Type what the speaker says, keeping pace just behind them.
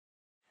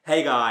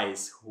Hey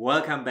guys,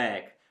 welcome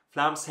back.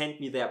 Flarm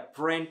sent me their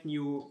brand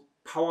new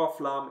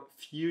PowerFlarm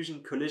Fusion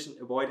collision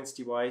avoidance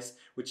device,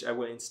 which I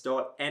will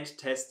install and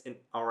test in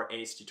our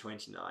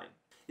ASD29.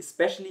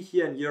 Especially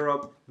here in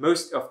Europe,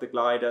 most of the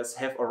gliders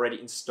have already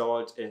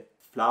installed a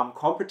Flarm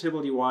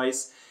compatible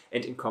device,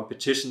 and in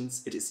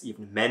competitions it is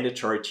even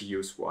mandatory to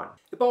use one.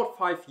 About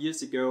 5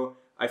 years ago,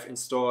 I've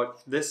installed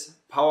this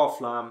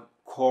PowerFlarm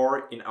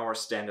core in our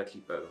standard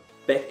bow.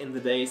 Back in the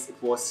days it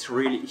was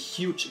really a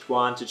huge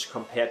advantage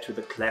compared to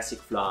the classic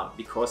Flarm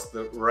because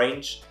the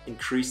range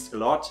increased a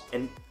lot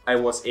and I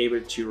was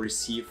able to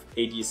receive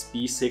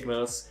ADS-B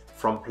signals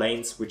from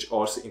planes, which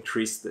also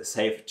increased the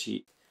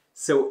safety.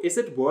 So is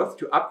it worth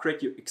to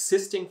upgrade your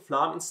existing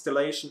Flarm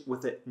installation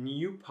with a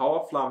new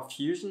PowerFlarm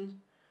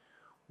Fusion?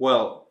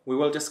 Well, we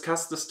will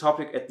discuss this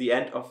topic at the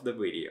end of the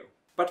video.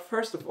 But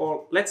first of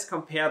all, let's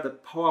compare the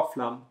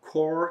PowerFlarm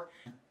core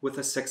with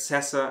the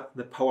successor,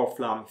 the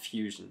PowerFlarm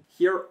Fusion.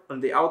 Here on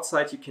the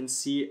outside you can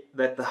see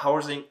that the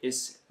housing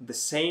is the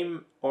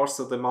same,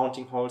 also the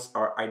mounting holes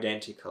are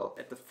identical.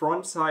 At the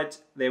front side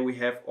there we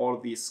have all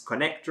these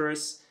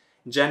connectors.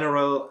 In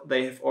general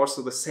they have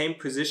also the same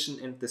position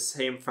and the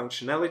same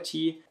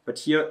functionality, but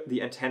here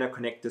the antenna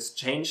connectors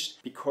changed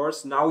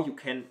because now you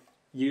can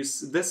use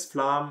this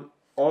Flarm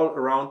all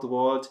around the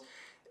world.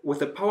 With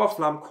the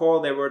PowerFlarm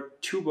core there were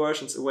two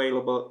versions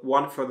available,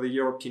 one for the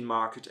European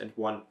market and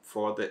one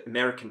for the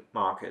American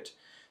market.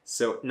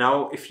 So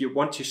now if you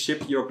want to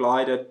ship your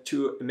glider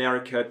to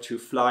America to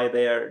fly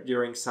there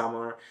during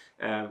summer,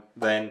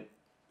 then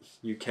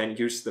you can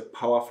use the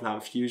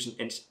PowerFlarm Fusion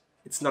and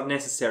it's not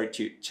necessary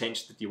to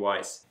change the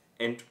device.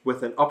 And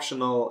with an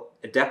optional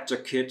adapter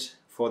kit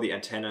for the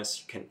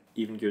antennas, you can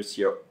even use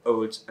your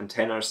old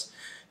antennas.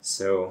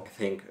 So I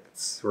think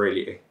it's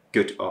really a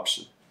good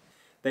option.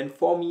 Then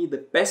for me the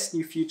best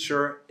new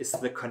feature is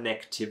the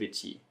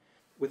connectivity.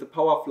 With the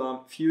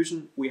PowerFlarm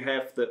Fusion we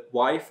have the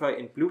Wi-Fi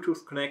and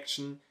Bluetooth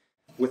connection.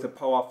 With the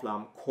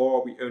PowerFlarm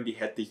core we only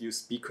had the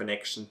USB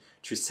connection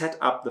to set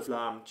up the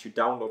Flarm, to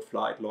download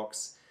flight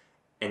logs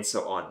and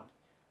so on.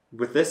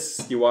 With this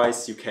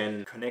device you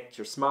can connect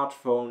your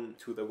smartphone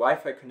to the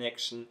Wi-Fi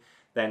connection,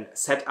 then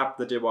set up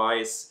the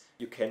device,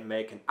 you can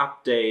make an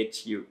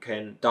update, you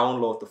can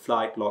download the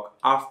flight log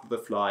after the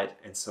flight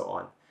and so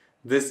on.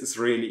 This is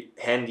really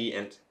handy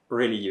and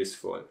really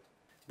useful.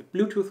 The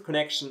Bluetooth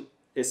connection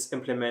is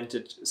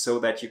implemented so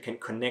that you can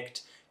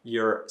connect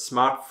your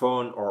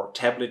smartphone or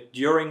tablet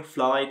during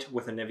flight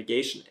with a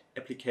navigation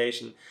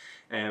application.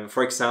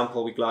 For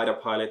example, we glider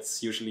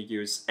pilots usually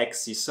use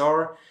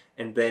XCSoar,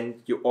 and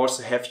then you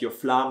also have your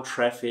Flarm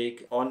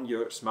traffic on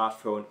your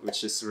smartphone,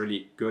 which is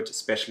really good,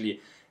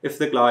 especially if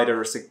the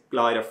glider is a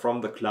glider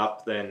from the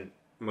club. Then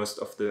most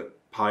of the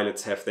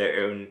pilots have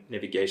their own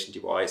navigation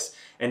device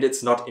and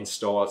it's not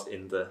installed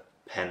in the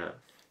panel.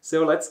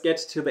 So let's get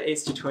to the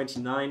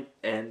ASD29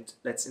 and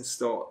let's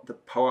install the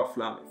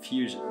PowerFlarm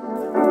Fusion.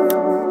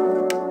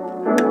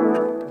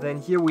 Then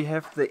here we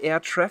have the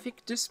air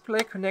traffic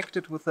display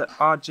connected with the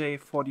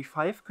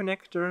RJ45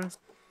 connector.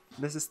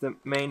 This is the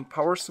main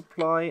power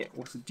supply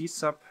with the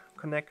D-sub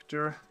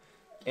connector,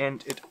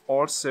 and it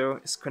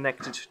also is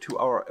connected to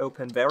our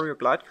OpenVario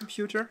glide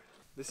computer.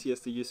 This here is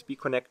the USB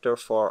connector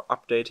for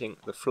updating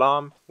the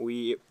Flarm.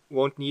 We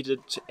won't need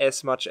it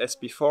as much as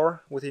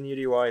before with the new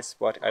device,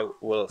 but I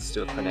will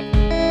still connect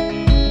it.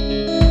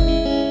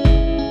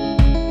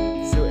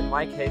 So in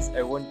my case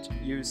I won't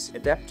use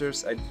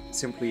adapters, I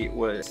simply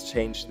will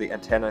change the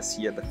antennas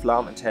here, the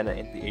Flarm antenna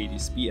and the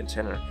ADS-B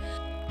antenna.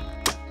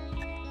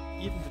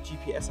 Even the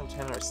GPS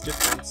antenna is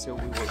different, so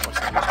we will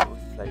also need to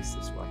replace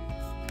this one.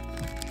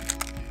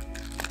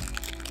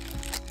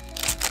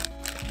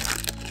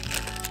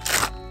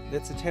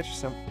 Let's attach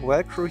some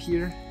Velcro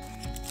here.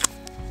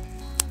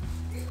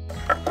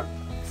 I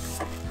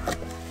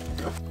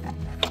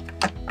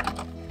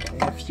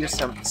have here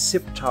some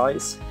zip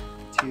ties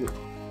to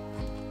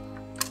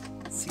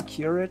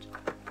secure it.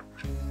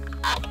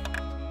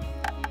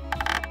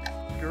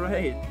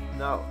 Great!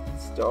 Now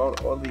install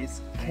all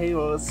these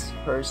cables.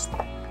 First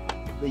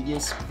the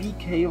USB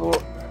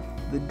cable,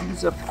 the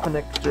D-sub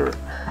connector,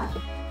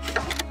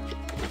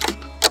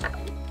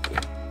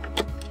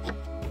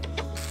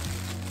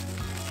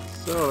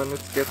 so then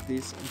let's get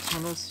these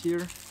antennas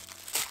here.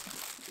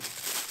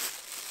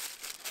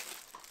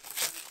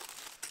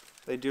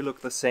 They do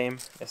look the same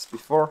as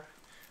before,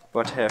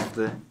 but have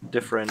the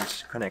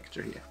different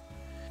connector here.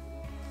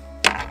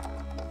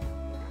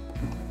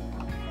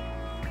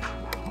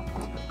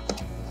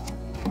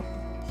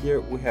 Here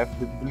we have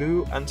the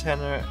blue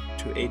antenna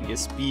to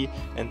ADS-B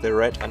and the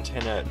red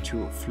antenna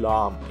to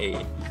Flarm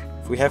A.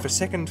 If we have a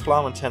second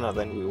Flarm antenna,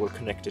 then we will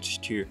connect it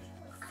to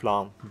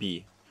Flarm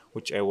B,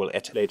 which I will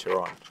add later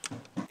on.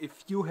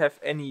 If you have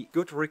any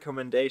good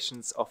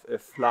recommendations of a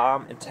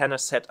Flarm antenna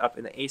setup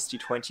in the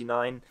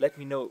ASD29, let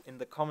me know in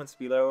the comments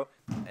below.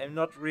 I'm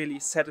not really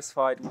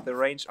satisfied with the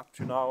range up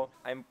to now.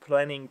 I'm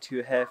planning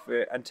to have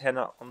an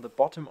antenna on the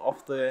bottom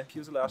of the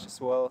fuselage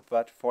as well,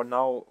 but for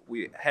now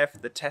we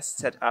have the test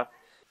set up.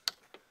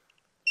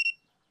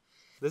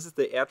 This is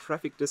the air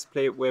traffic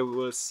display where we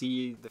will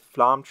see the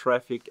Flarm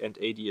traffic and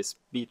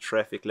ADS-B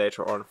traffic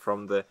later on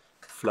from the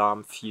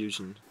Flarm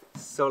Fusion.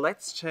 So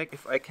let's check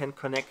if I can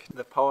connect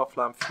the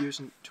PowerFlarm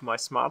Fusion to my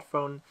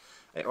smartphone.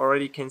 I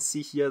already can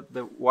see here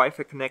the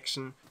Wi-Fi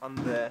connection on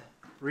the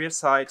rear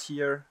side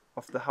here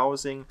of the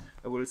housing.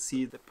 I will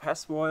see the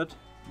password.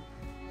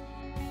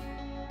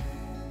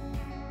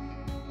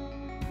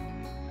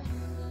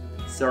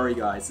 Sorry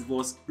guys, it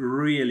was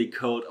really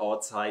cold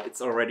outside.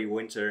 It's already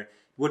winter. It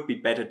would be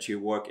better to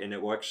work in a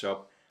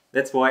workshop.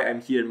 That's why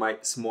I'm here in my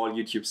small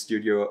YouTube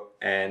studio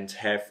and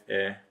have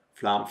a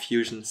Flarm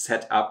Fusion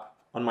set up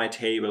on my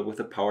table with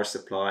a power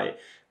supply,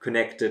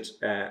 connected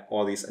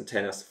all these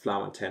antennas, the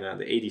Flarm antenna,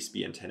 the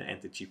ADS-B antenna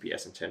and the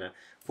GPS antenna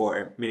for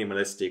a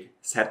minimalistic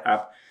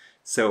setup.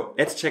 So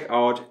let's check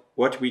out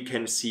what we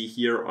can see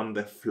here on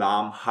the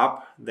Flarm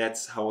Hub.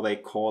 That's how they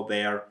call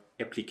their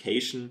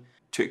application.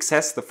 To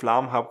access the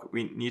Flarm Hub,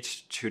 we need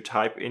to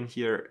type in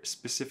here a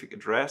specific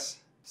address.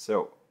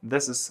 So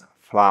this is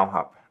Flarm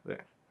Hub,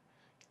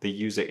 the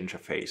user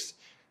interface.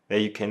 There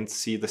you can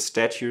see the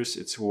status,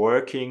 it's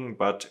working,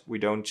 but we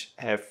don't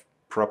have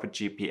proper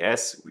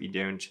GPS, we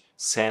don't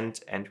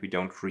send and we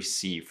don't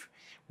receive.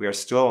 We are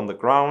still on the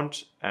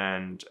ground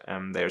and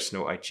there's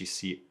no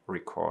IGC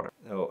recorder.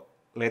 So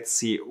let's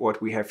see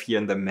what we have here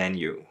in the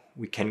menu.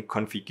 We can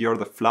configure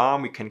the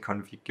Flarm, we can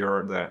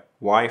configure the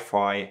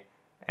Wi-Fi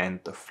and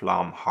the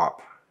Flarm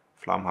Hub.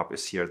 Flarm Hub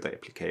is here the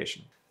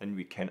application. Then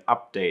we can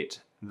update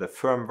the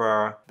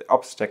firmware, the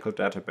obstacle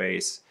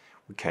database.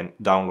 We can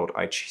download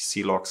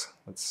IGC logs.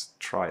 Let's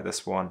try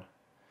this one.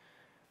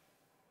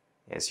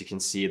 As you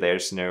can see,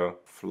 there's no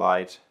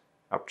flight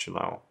up to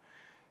now.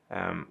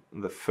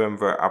 The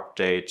firmware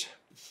update.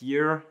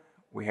 Here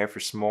we have a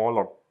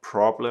smaller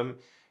problem.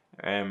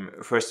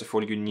 First of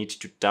all, you need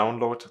to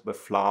download the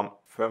Flarm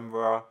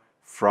firmware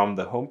from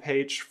the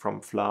homepage,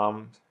 from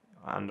Flarm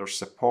under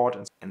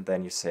support, and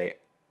then you say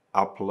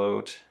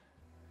upload.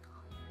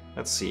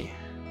 Let's see.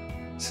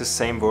 It's the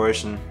same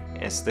version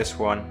as this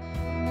one.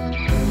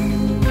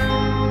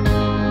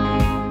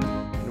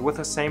 And with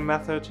the same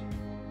method,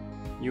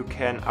 you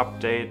can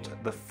update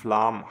the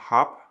Flarm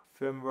Hub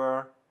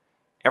firmware.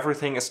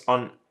 Everything is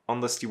on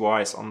this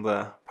device, on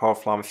the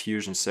PowerFlarm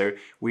Fusion. So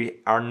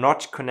we are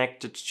not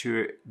connected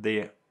to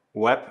the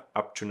web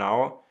up to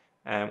now.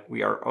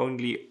 We are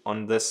only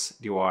on this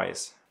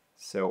device.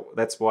 So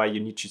that's why you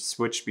need to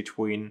switch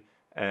between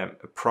a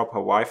proper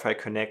Wi-Fi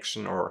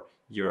connection or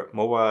your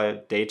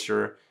mobile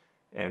data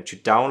to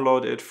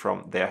download it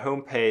from their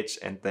homepage,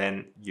 and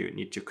then you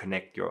need to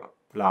connect your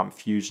Flarm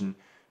Fusion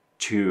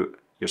to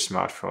your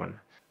smartphone.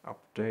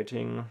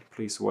 Updating,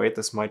 please wait,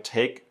 this might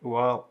take a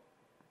while.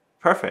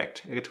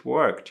 Perfect, it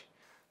worked.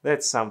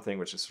 That's something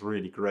which is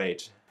really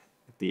great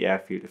at the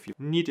airfield if you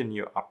need a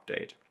new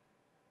update.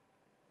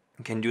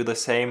 You can do the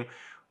same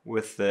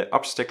with the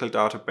obstacle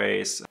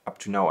database. Up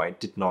to now I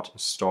did not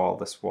install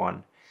this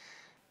one.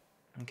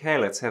 Okay,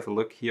 let's have a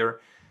look here.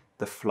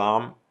 The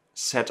Flarm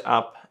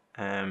setup,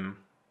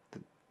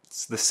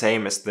 it's the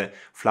same as the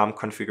Flarm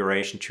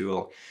configuration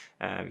tool.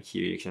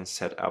 Here you can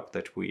set up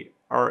that we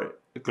are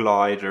a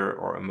glider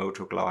or a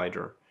motor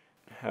glider,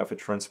 have a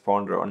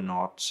transponder or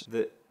not,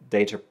 the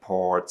data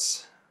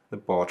ports, the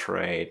baud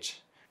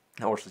rate,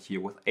 also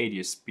here with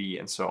ADS-B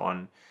and so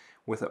on,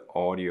 with the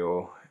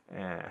audio.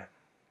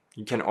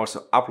 You can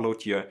also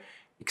upload your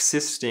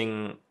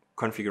existing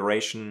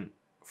configuration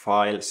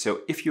file.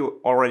 So if you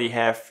already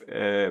have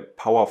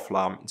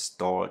PowerFlarm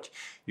installed,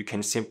 you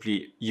can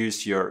simply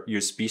use your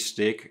USB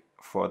stick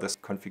for this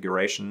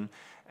configuration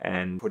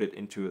and put it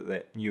into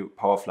the new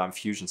PowerFlarm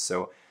Fusion.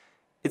 So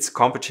it's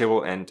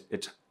compatible and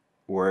it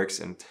works,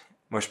 and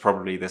most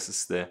probably this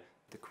is the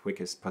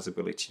quickest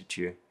possibility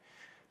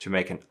to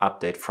make an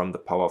update from the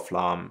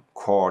PowerFlarm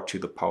core to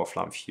the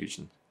PowerFlarm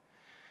Fusion.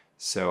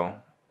 So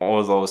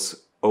all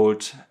those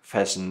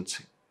old-fashioned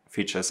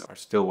features are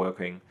still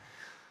working,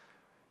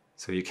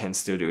 so you can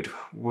still do it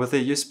with a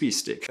USB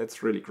stick.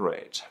 That's really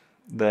great.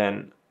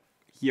 Then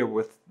here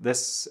with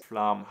this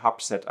Flarm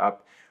Hub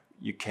setup,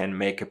 you can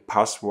make a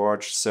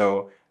password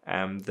so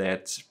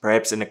that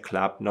perhaps in a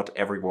club not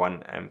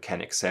everyone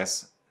can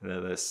access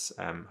this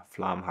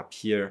Flarm Hub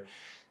here.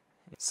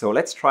 So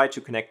let's try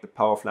to connect the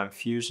PowerFlarm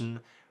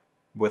Fusion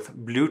with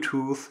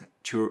Bluetooth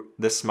to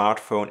the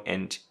smartphone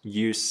and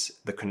use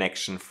the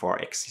connection for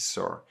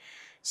XCSoar.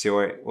 So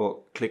I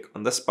will click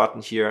on this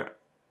button here,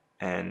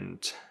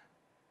 and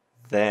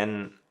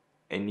then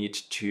I need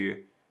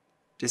to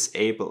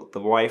disable the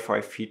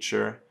Wi-Fi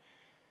feature.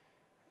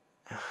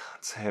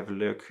 Let's have a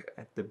look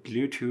at the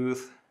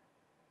Bluetooth.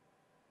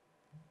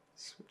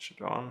 Switch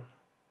it on.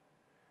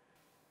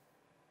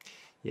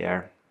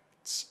 Yeah,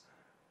 it's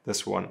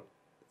this one.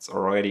 It's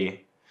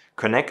already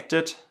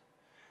connected,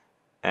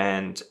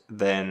 and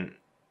then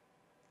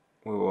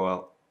we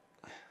will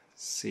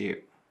see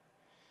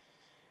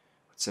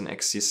what's an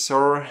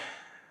XCSoar.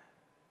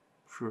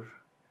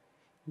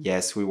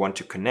 Yes, we want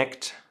to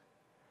connect.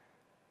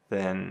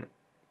 Then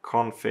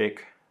config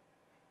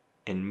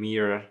and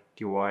mirror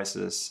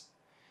devices.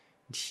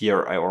 And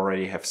here I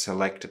already have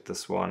selected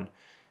this one.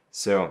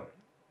 So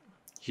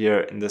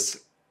here in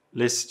this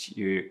list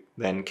you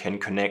then can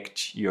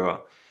connect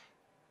your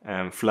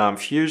Flarm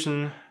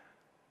Fusion.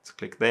 Let's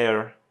click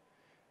there.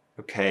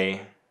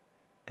 Okay,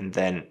 and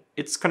then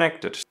it's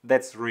connected.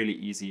 That's really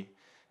easy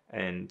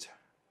and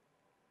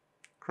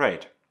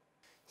great.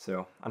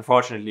 So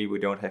unfortunately we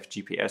don't have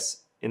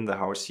GPS in the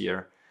house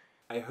here.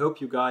 I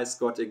hope you guys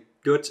got a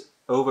good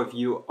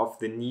overview of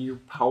the new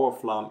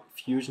PowerFlarm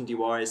Fusion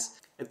device.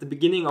 At the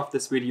beginning of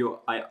this video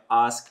I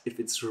asked if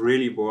it's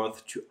really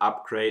worth to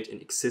upgrade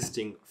an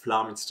existing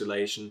Flarm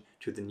installation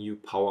to the new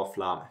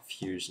PowerFlarm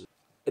Fusion.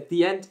 At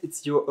the end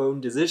it's your own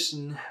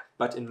decision,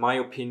 but in my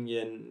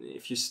opinion,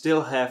 if you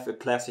still have a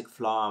classic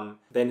Flarm,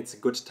 then it's a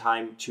good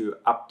time to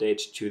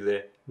update to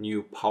the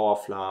new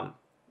PowerFlarm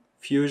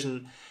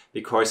Fusion,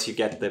 because you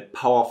get the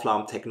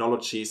PowerFlarm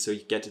technology, so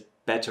you get a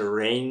better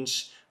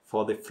range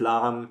for the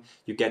Flarm,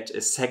 you get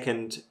a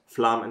second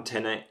Flarm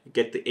antenna, you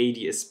get the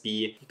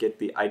ADS-B, you get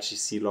the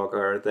IGC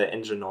logger, the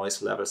engine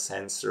noise level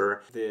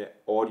sensor, the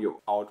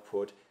audio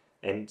output,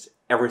 and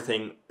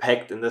everything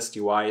packed in this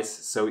device.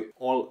 So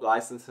all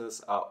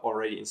licenses are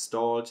already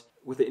installed.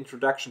 With the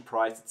introduction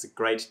price, it's a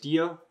great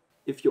deal.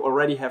 If you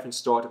already have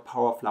installed a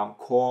PowerFlarm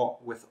core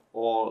with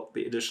all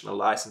the additional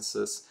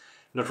licenses,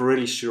 not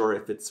really sure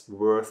if it's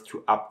worth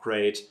to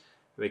upgrade,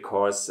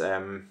 because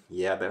the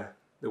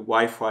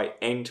Wi-Fi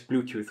and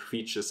Bluetooth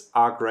features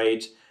are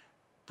great,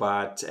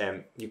 but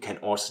you can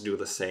also do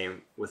the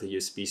same with a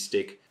USB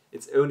stick.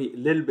 It's only a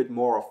little bit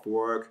more of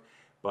work,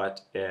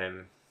 but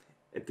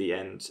at the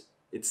end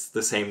it's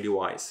the same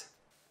device.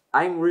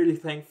 I'm really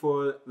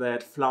thankful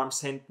that Flarm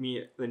sent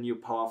me the new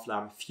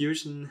PowerFlarm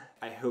Fusion.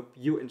 I hope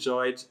you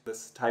enjoyed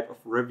this type of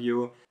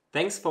review.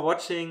 Thanks for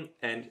watching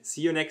and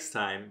see you next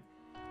time.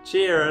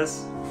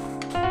 Cheers!